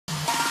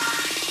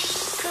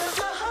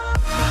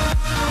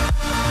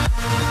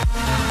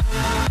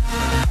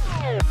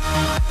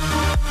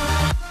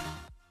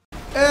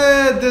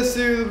gdje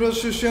si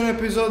dobrodošli još jednu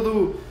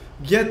epizodu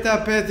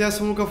GTA 5, ja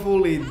sam Luka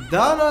Full i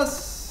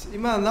danas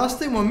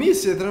nastavimo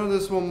misije, trenutno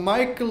smo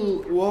Michael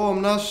u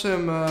ovom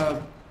našem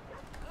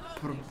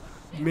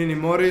mini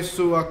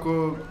Morisu,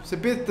 ako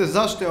se pitate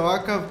zašto je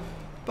ovakav,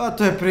 pa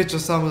to je priča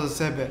samo za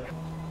sebe.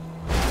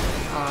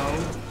 Au.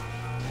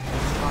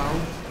 Au.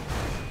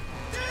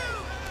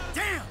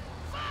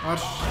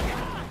 Marš.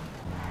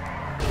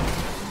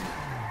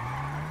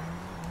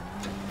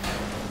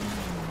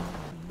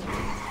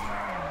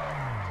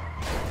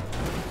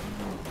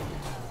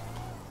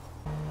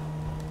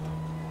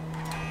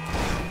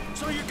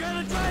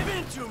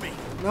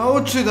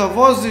 Nauči da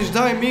voziš,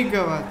 daj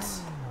migavac.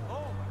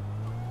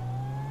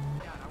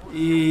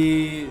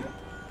 I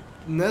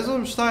ne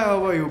znam šta je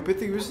ovaj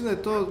upitnik, mislim da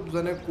je to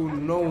za neku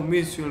novu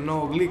misiju ili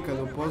novog lika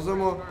da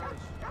upoznamo.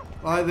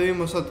 Ajde da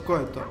vidimo sad ko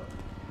je to.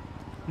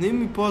 Nije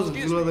mi poznat,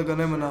 izgleda da ga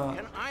nema na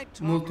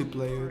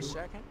multiplayeru.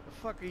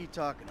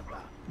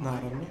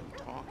 Naravno.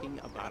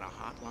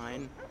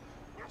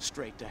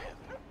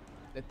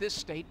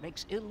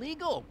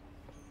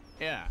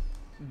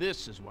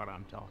 This is what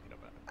I'm talking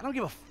about. I don't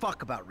give a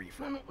fuck about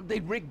reefer. No, they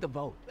rigged the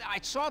vote. I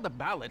saw the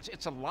ballots.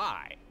 It's a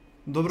lie.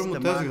 It's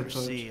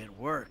democracy at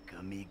work,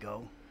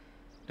 amigo.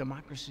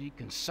 Democracy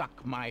can suck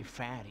my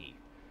fatty.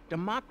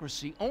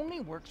 Democracy only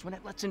works when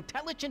it lets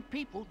intelligent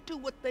people do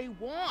what they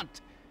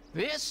want.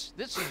 This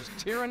is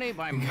tyranny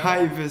by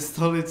Highlife,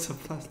 stolica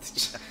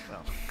plastična.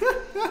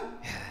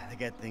 They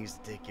got things to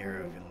take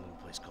care of in a little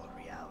place called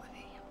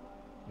reality.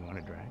 You want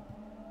a drag?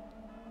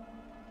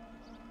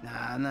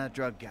 Nah, I'm not a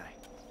drug guy.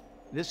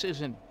 This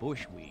isn't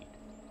bushweed.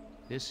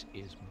 This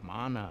is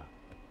mana.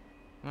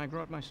 And I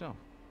grow it myself.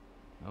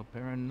 No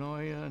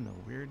paranoia, no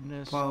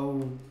weirdness. Pa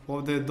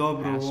ovdje je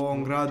dobro u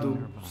ovom gradu.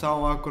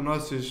 Samo ako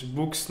nosiš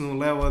buksnu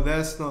levo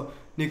desno,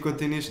 niko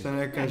ti ništa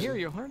ne kaže. Here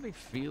you hardly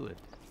feel it.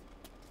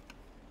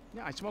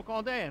 Yeah, I smoke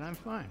all day and I'm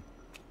fine.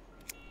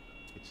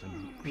 It's a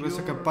Gleda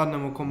se kad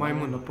padnemo ko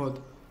majmun na pod.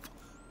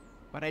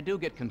 But I do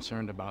get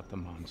concerned about the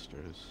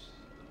monsters.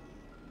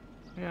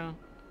 Yeah.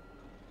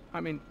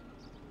 I mean,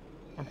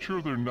 I'm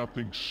sure they're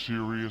nothing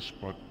serious,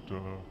 but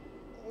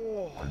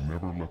I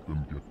never let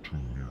them get too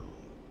near.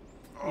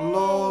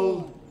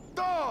 LOL.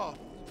 The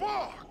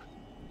fuck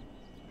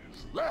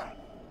is that?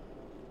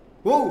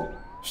 Wow,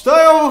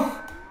 šta je ovo?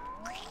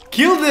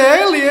 Kill the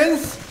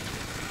aliens?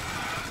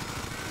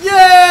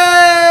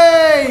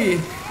 Jej!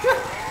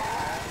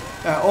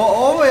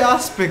 Ovo je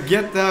aspekt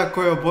GTA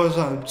koji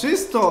obožavam.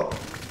 Čisto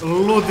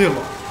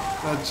ludilo.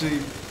 Znači,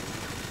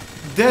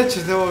 gdje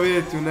ćete ovo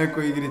vidjeti u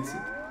nekoj igrici?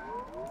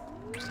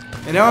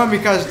 I nema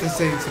mi kažete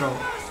Saints Row.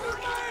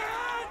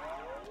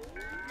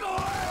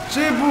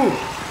 Čibu!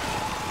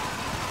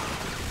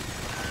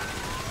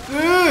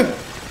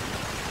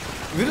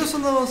 Vidio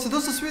sam da vam se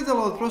dosta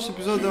svidjelo od prošle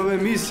epizode ove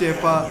misije,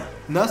 pa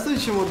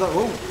nastavit ćemo da...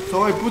 to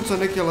ovaj puca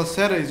neke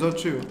lasere iz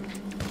očiju.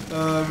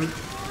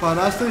 Pa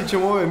nastavit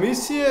ćemo ove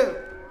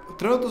misije.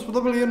 Trenutno smo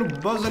dobili jednu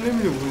baš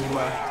zanimljivu.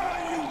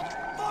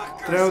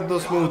 Trenutno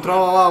smo u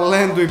Tralala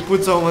landu i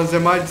pucamo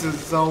vanzemaljce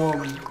sa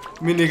ovom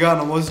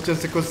miniganom. Osjećam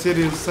se ko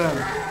Sirius Sam.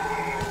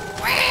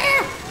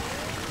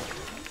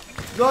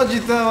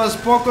 Dođite da vas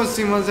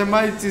pokosim,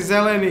 vanzemaljci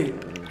zeleni.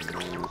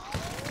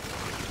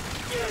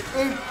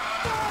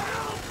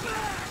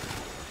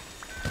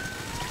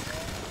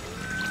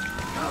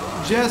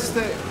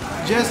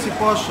 Jesse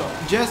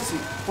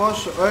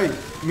pošao, ej,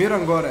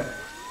 miran gore.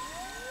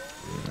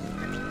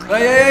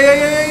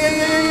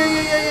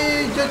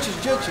 Ej, gdje ćeš?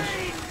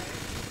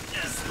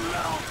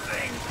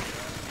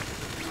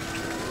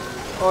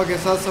 Ok,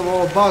 sad sam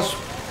ovo baš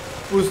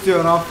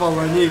pustio rafal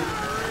na njih.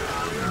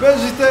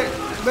 Bežite,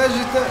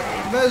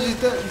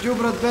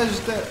 džubrat,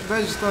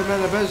 bežite od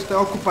mene, bežite,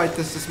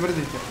 okupajte se,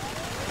 smrdite.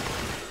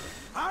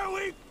 Are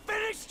we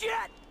finished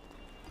yet?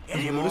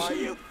 Any more of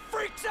you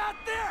freaks out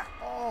there?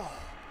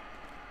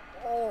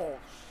 Oh,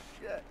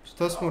 shit.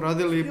 Šta smo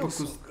radili ipak u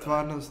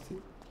stvarnosti?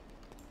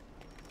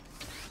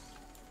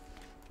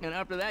 And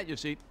after that, you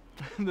see,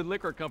 the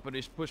liquor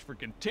companies push for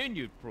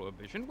continued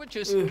prohibition,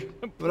 which is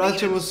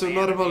vraćamo se u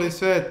normalni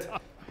svet.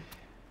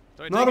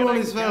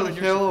 Normalni svet,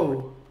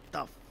 hello. The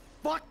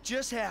fuck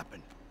just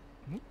happened?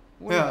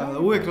 Ja,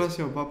 uvijek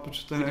nosimo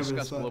papuče, to je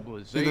najbolje stvar.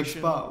 I dok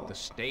spavamo.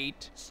 Stay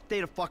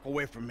the fuck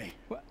away from me.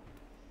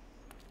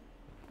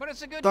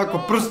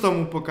 Tako, prstom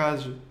mu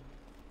pokaži.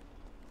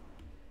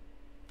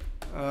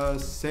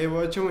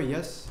 Save-ovat ćemo,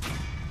 yes.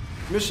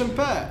 Mission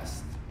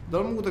passed. Da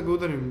li mogu da ga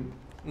udarim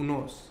u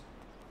nos?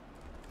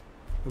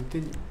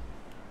 Continue.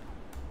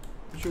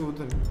 Hoću ga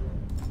udarim.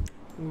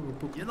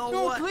 No,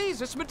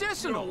 please, it's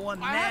medicinal. I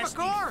have a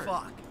card.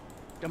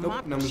 Nope,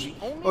 ne može.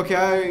 Ok,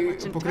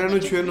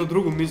 pokrenut ću jednu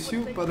drugu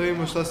misiju pa da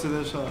vidimo šta se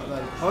dešava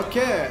dalje. Ok,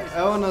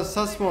 evo nas,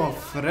 sad smo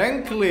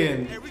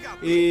Franklin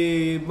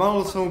i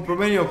malo sam mu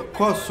promenio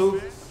kosu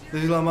da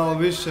izgleda malo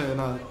više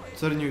na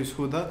crnju iz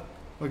huda.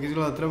 Ok,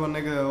 izgleda da treba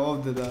negdje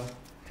ovdje da...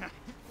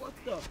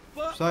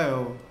 Šta je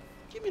ovo?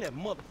 Give me that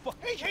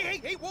motherfucker.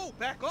 Hey, whoa,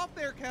 back off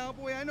there,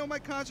 cowboy. I know my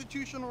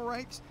constitutional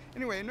rights.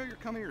 Anyway, I know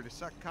you're coming here to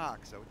suck cock,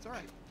 so it's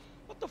alright.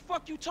 What the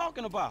fuck you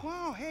talking about?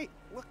 Wow, hey,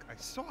 look, I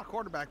saw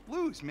Quarterback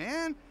Blues,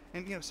 man.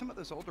 And, you know, some of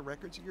those older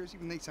records of yours,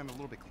 even they sound a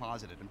little bit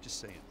closeted, I'm just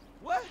saying.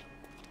 What?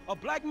 A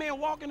black man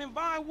walking in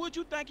Vinewood,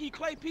 you think he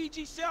Clay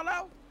PG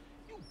sellout?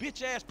 You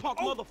bitch-ass punk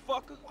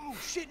motherfucker. Oh,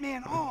 shit,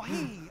 man. Oh,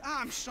 hey,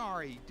 I'm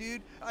sorry,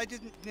 dude. I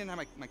didn't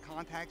have my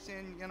contacts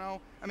in, you know?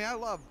 I mean, I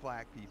love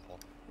black people.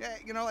 Yeah,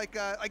 you know, like,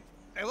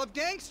 I love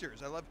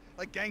gangsters. I love,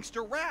 like,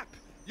 gangster rap.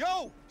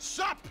 Yo,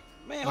 sup?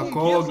 Man, Ako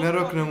ovog ne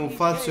roknemo u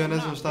facu, ja ne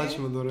znam šta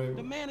ćemo da uradimo.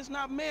 The man is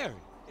not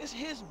married. It's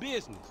his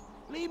business.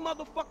 Leave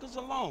motherfuckers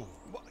alone.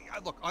 Well,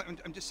 look,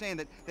 I'm just saying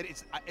that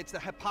it's the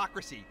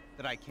hypocrisy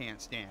that I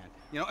can't stand.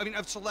 You know, I mean,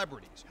 of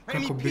celebrities. Right? I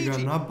Kako mean, bi ga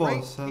PG, napao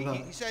right? sada?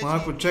 He says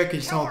Onako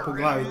čekić samo po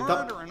glavi.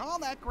 murder and all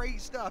that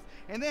great stuff.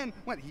 And then,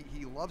 what,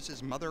 he loves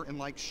his mother and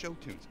likes show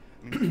tunes.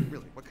 I mean,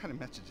 really, what kind of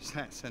message is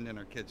that sending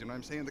our kids? You know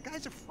what I'm saying? The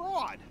guy's a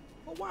fraud.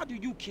 Well, why do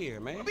you care,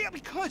 man? Yeah,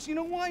 because, you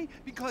know why?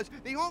 Because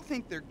they all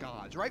think they're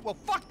gods, right? Well,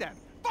 fuck them!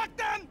 Fuck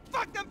them!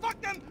 Fuck them!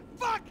 Fuck them!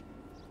 Fuck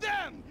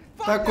them!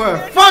 Fuck Tako them,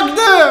 je, man. fuck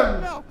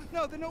them!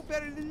 No, they're no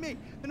better than me.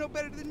 They're no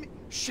better than me.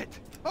 Shit!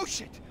 Oh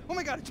shit! Oh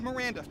my god, it's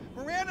Miranda!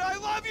 Miranda, I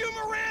love you,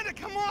 Miranda!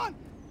 Come on!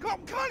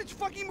 Come on, it's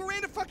fucking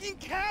Miranda fucking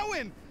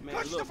Cowan! Man,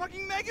 She's a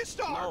fucking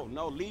megastar!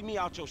 No, leave me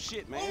out your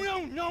shit, man.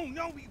 Oh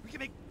no! We can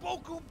make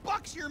boku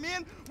bucks here,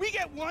 man. We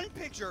get one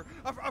picture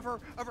of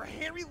her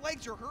hairy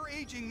legs or her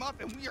aging muff,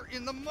 and we are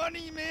in the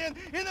money, man.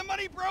 In the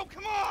money, bro.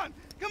 Come on,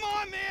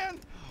 man.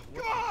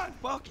 Come on.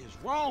 What the fuck is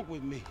wrong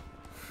with me?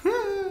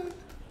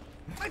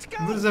 Let's go.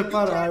 Brze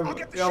para, I'll ajmo.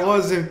 get the Ja shot.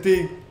 vozim,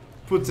 ti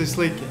pucaj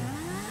slike.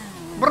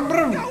 Brr,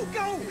 brr.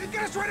 Go!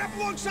 Get us right up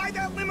alongside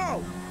that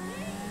limo.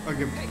 Ok,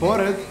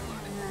 pored.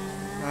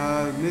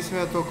 Nisam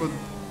ja toliko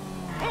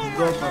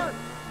dobar.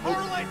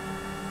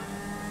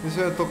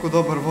 Nisam ja toliko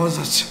dobar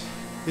vozač.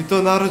 I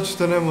to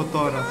naročito ne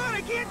motora.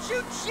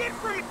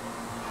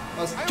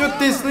 A čo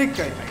ti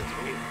slikaj?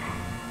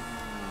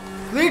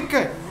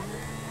 Slikaj!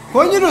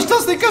 Konjino, šta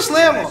slikaš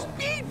levo?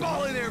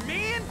 Speedball in there,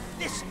 man!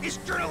 This is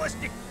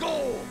journalistic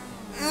gold!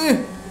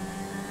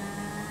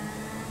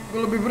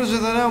 Bilo bi brže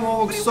da nemamo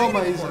ovog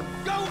soma iza.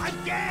 Go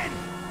again!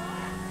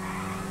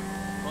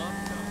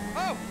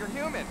 Oh,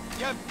 you're human.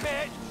 You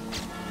bitch.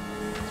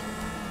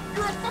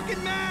 You're a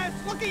fucking mess.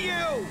 Look at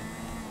you.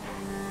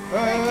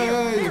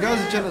 Ej,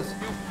 izgazit će nas.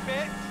 You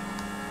bitch.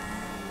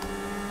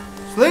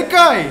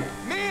 Slikaj!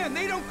 Man,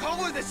 they don't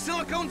call her the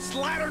silicone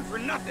slattern for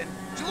nothing.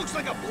 She looks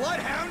like a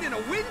bloodhound in a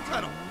wind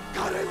tunnel.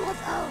 God, I love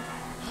her.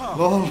 Oh,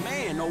 Lol.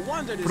 man, no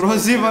wonder this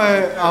Proziva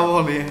je, a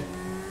voli je.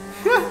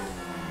 Yeah.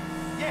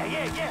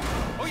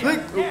 Oh Slick.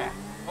 yeah.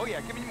 Oh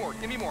yeah, give me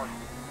more.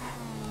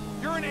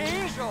 You're an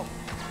angel.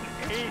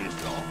 An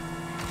angel.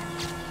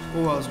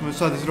 Ali smo ju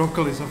sad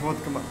izrokali sa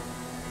fotkama.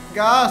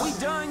 Gas! We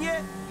done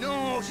yet?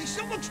 No, she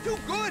still looks too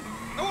good.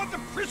 I want the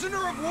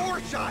prisoner of war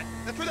shot.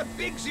 That's where the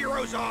big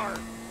zeros are.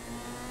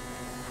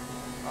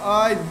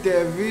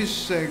 Ajde,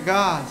 više,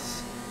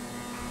 gas.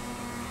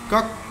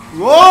 Kak...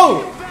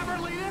 Wow!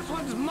 Beverly, this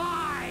one's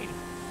mine.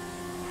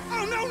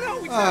 Oh no!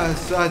 A,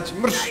 sad će,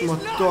 mrš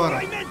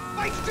motora. I meant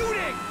by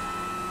shooting.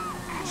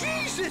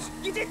 Jesus,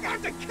 you didn't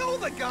have to kill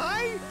the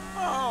guy.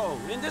 Oh,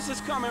 and this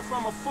is coming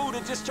from a fool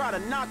that just tried to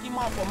knock him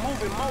off a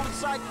moving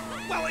motorcycle?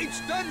 Well, it's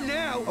done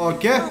now.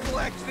 Ok,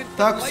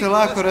 tako se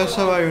lako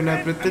rešavaju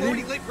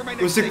neprijatelji.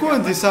 U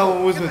sekundi samo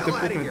uzmete,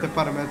 puknete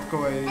par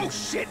metkova i Oh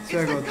shit, it's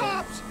sve the gotovo.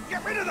 cops. Get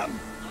rid of them.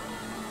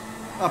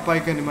 A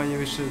pajkani manje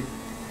više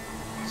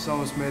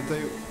samo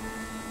smetaju,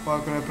 pa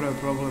ako ne prave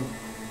problem.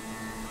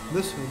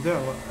 Gdje su? Gdje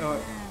ovo? Evo.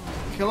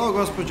 Hello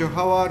gospođo,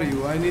 how are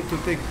you? I need to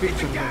take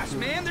picture of Gas, you.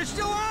 man, they're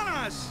still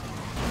on us.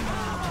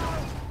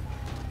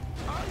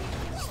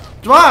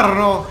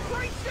 Stvarno!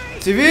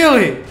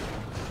 Civili!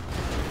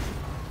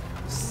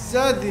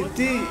 Sedi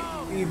ti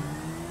i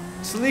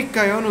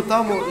slikaj onu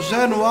tamo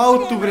ženu u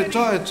autu, bre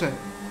čoveče.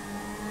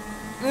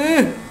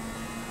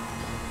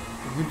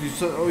 Vidi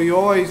se, i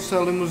ovaj sa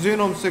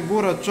limuzinom se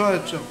gura,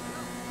 čoveče.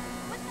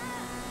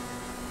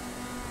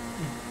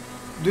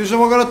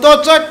 Dižemo ga na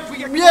točak!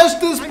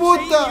 Bježte s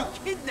puta!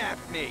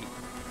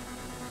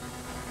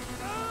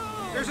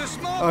 There's a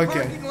small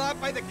Okay. parking lot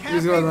by the Cafe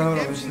Izgleda dobro,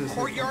 Redemption mislim.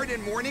 Courtyard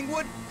in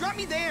Morningwood. Drop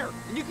me there,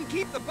 and you can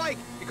keep the bike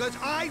because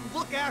I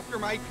look after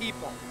my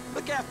people.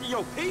 Look after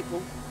your people?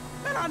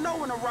 Man, I know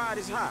when a ride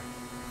is hot.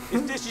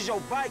 If this is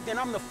your bike, then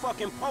I'm the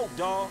fucking Pope,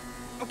 dawg.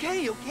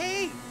 Okay.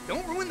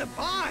 Don't ruin the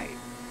vibe.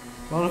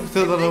 Ono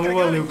htio da nam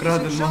uvali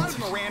ukraden motor.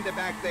 Miranda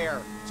back there.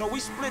 So we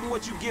splitting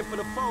what you get for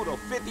the photo,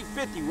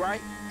 50-50,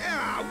 right?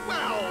 Yeah,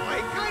 well, I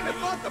kind of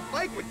thought the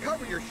bike would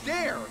cover your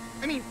share.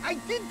 I mean, I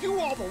did do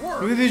all the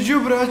work. Vidi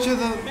đubre, hoće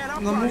da Man,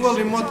 I'm nam probably uvali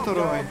shit motor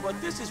talk, ovaj. dawg,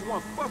 but this is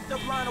one fucked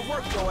up line of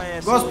work your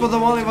ass. Gospodo,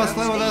 on. molim vas,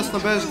 levo desno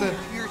bežte.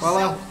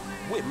 Hvala.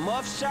 With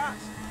muff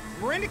shots?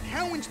 Miranda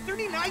Cowan's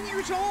 39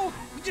 years old.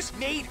 We just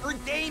made her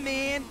day,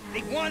 man.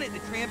 They wanted the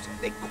tramps.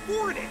 They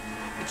courted.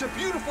 It's a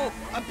beautiful,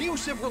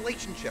 abusive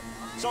relationship.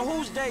 So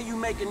whose day you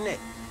making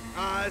next?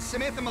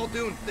 Samantha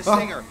Muldoon, the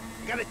singer.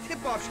 Got a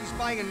tip-off she's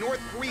buying a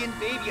North Korean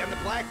baby on the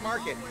black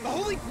market. The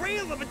holy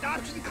grail of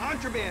adoption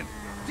contraband.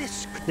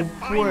 This could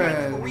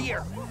define my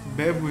career.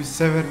 Bebu iz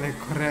Severne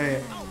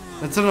Koreje.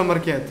 Na crnom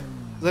marketu.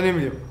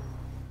 Zanimljivo.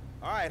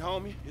 All right,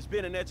 homie. It's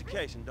been an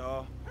education,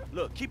 dawg.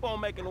 Look, keep on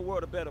making the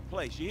world a better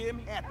place. You hear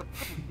me? Yeah, but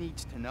the public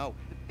needs to know.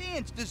 The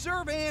fans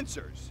deserve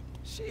answers.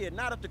 Shit,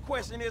 not if the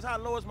question is how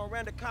low is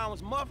Miranda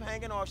Collins' muff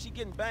hanging or if she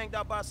getting banged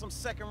out by some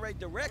second-rate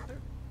director.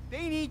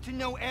 They need to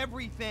know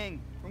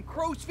everything, from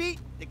crow's feet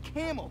to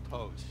camel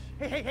toes.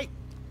 Hey.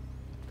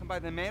 Come by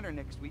the manor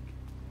next week.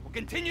 We'll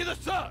continue the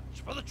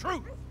search for the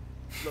truth.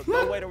 Look,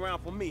 don't wait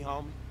around for me,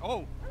 homie.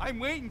 Oh, I'm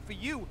waiting for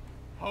you,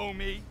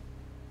 homie.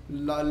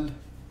 Lal.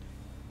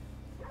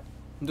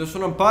 Gdje su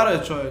nam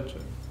pare, čovječe?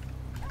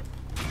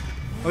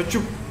 Hoću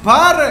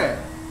pare!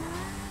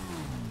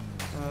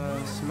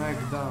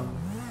 Smackdown.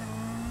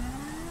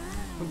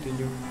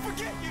 Continue.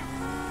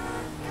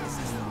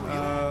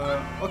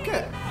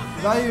 Okej.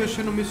 Daj još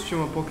jednu misiju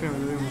ćemo pokrenuti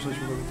da vidimo što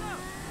ćemo dobiti.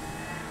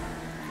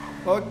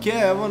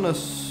 Okej, evo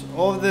nas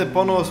ovdje,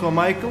 ponovo smo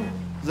Michael.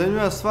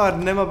 Zanimljiva stvar,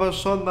 nema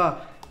baš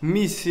onda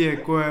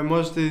misije koje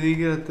možete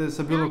igrati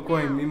sa bilo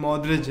kojim, ima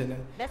određene.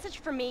 Message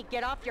for me,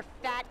 get off your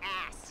fat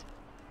ass.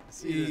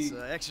 See, this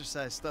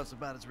exercise stuff's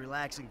about as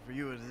relaxing for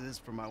you as it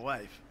is for my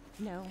wife.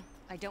 No,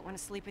 I don't want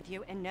to sleep with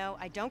you, and no,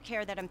 I don't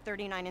care that I'm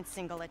 39 and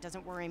single. It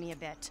doesn't worry me a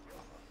bit.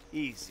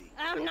 Easy.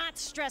 I'm not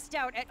stressed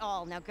out at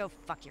all. Now go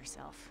fuck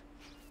yourself.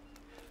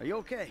 Are you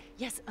okay?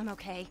 Yes, I'm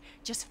okay.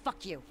 Just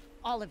fuck you.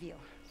 All of you.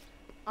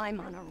 I'm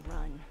on a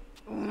run.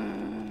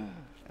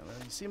 Yeah,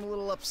 well, you seem a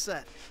little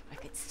upset. I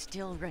could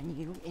still run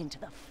you into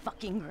the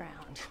fucking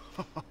ground.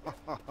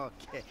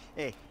 Okay.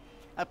 Hey,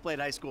 I played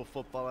high school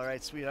football, all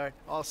right, sweetheart?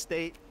 All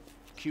state,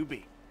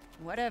 QB.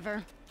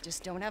 Whatever.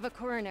 Just don't have a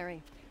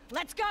coronary.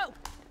 Let's go!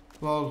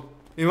 Lol.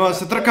 Ima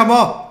se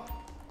trkamo!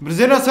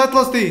 Brzina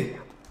svetlosti!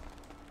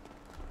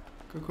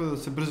 Kako da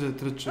se brže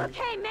trče?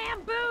 Okay, man,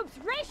 boobs,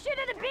 race you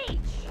to the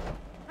beach!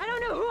 I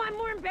don't know who I'm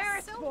more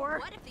embarrassed for.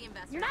 What if the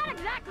investor... You're not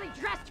exactly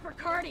dressed for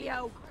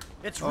cardio.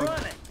 It's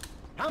running.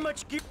 How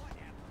much gear?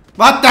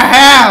 What the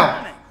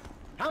hell?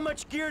 How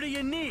much gear do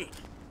you need?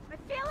 I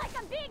feel like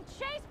I'm being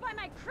chased by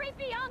my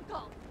creepy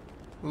uncle.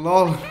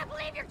 Lol. I can't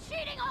believe you're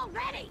cheating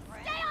already.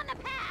 Stay on the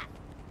path.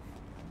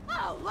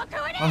 Oh, look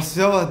who it A is.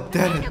 se ova Man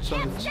dere, who can't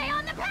čovječe. stay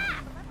on the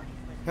path.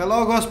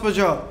 Hello,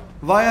 gospođo.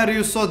 Why are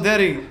you so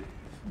derry?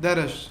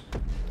 Dereš.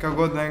 Kako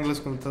god na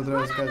engleskom to treba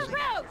One on skaći. the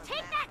road.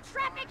 Take that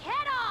traffic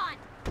head on.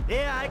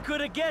 Yeah, I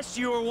could have guessed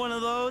you were one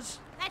of those.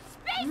 That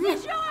space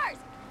is yours.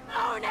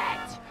 Own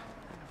it.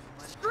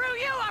 Screw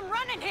you, I'm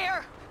running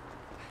here.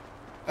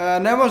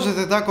 Ne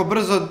možete tako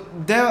brzo.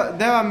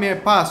 De vam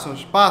je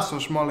pasoš?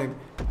 Pasoš, molim.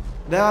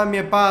 De vam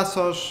je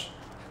pasoš?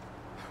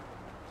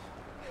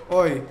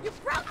 Oj. You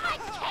broke my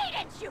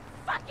cadence, you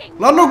fucking...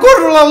 Lano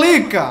gurnula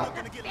lika!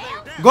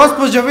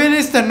 Gospođo, vi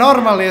niste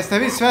normalni, jeste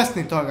vi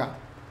svjesni toga?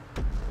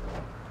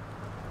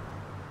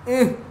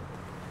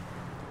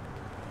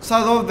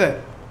 Sad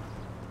ovdje.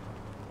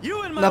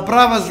 Na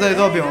pravac da je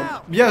dobio.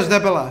 Bjež,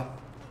 debela.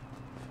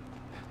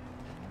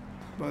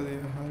 Buddy,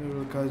 I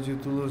will cause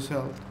you to lose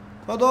health.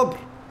 Pa dobro.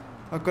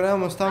 Ako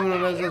nemamo stamina,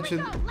 ne znači...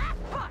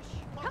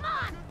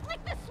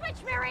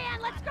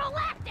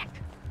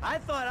 I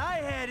thought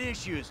I had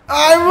issues.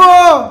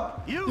 Ajmo!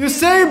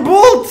 Usain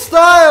Bolt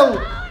style!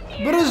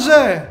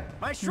 Brže!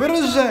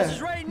 Brže!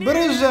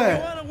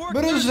 Brže!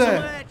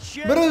 Brže!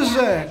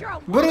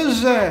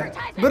 Brže!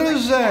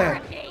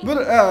 Brže!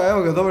 Brže!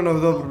 Evo ga, dovoljno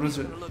dobro,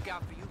 brže.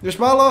 Još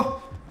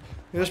malo!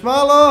 Još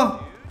malo!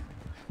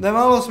 Da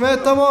malo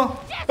smetamo.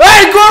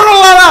 Ej,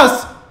 gurnula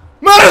nas!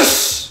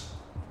 Marš!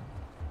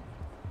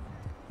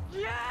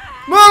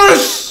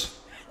 Marš!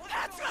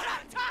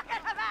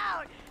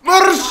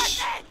 Marš!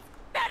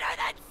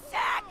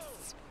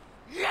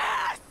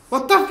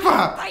 What the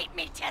fuck? Bite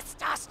me,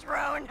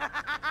 testosterone.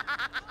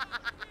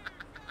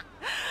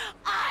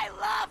 I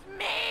love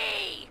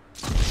me.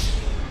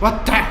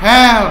 What the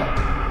hell?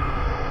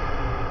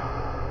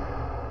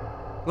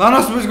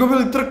 Lano smo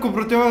izgubili trku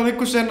protiv ove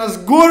likuše, nas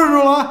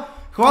gurnula.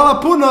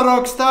 Hvala puno,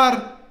 Rockstar.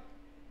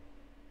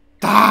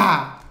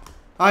 Da.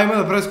 Ajmo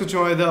da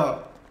preskočimo ovaj deo.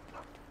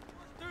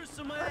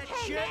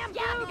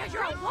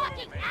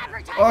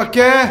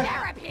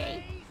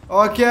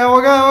 Okej,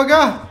 evo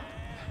ga.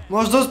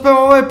 Možda uspemo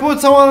ovaj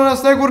put, samo da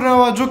nas ne gurne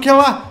ova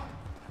džukela.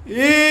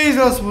 I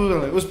izgleda smo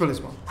uspjeli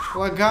smo.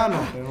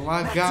 Lagano,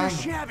 lagano.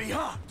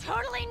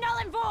 Totally null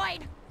and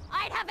void.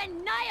 I'd have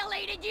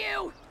annihilated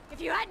you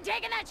if you hadn't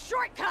taken that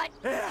shortcut.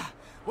 Yeah,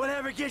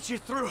 whatever gets you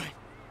through it.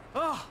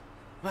 Oh,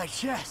 my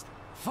chest.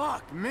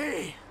 Fuck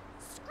me.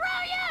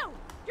 Screw you!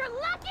 You're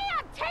lucky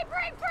I'm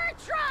tapering for a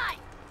try.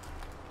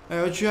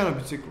 Hoću ja na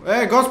biciklu.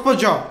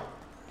 Gospođo!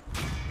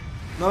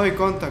 Novi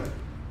kontakt.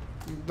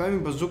 Daj mi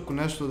bazuku,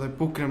 nešto da je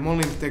pukne,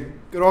 molim te.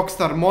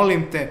 Rockstar,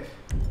 molim te.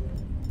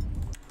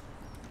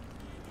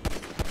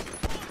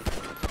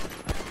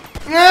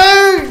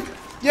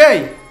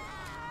 Jej!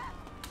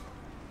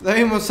 Da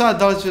vidimo sad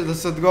da li će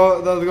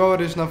da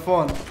odgovoriš na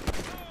fon.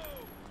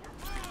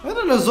 Ajde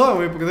da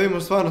nazovemo ipak da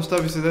vidimo stvarno šta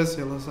bi se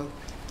desilo sad.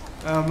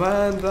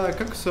 Amanda,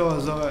 kako se ova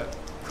zove?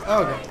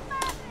 Evo ga.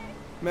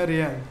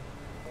 Mary Ann.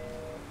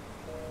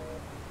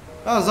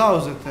 A,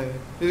 zauzete je.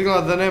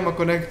 Izgleda da nema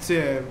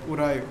konekcije u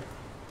raju.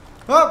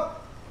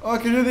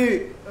 Ok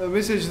ljudi,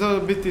 mislim da će to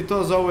biti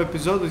to za ovu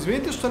epizodu.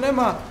 Izvinite što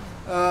nema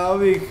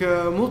ovih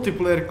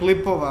multiplayer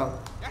klipova.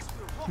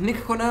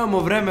 Nikako nemamo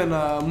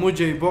vremena,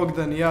 Muđe i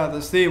Bogdan i ja,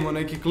 da snimimo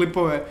neke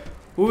klipove.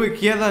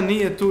 Uvijek jedan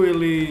nije tu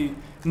ili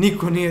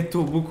niko nije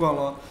tu,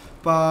 bukvalno.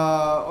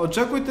 Pa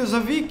očekujte za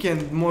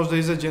vikend možda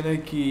izađe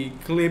neki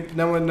klip,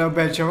 ne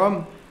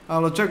obećavam,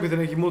 ali očekujte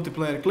neki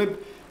multiplayer klip.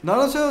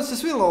 Nadam se da vam se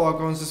svilo ovo,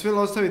 ako vam se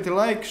svilo ostavite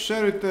like,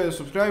 šerujte,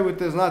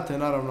 subscribeujte, znate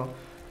naravno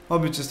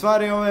obične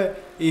stvari ove.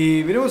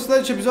 I vidimo se u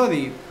sljedećoj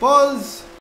epizodi. Poz!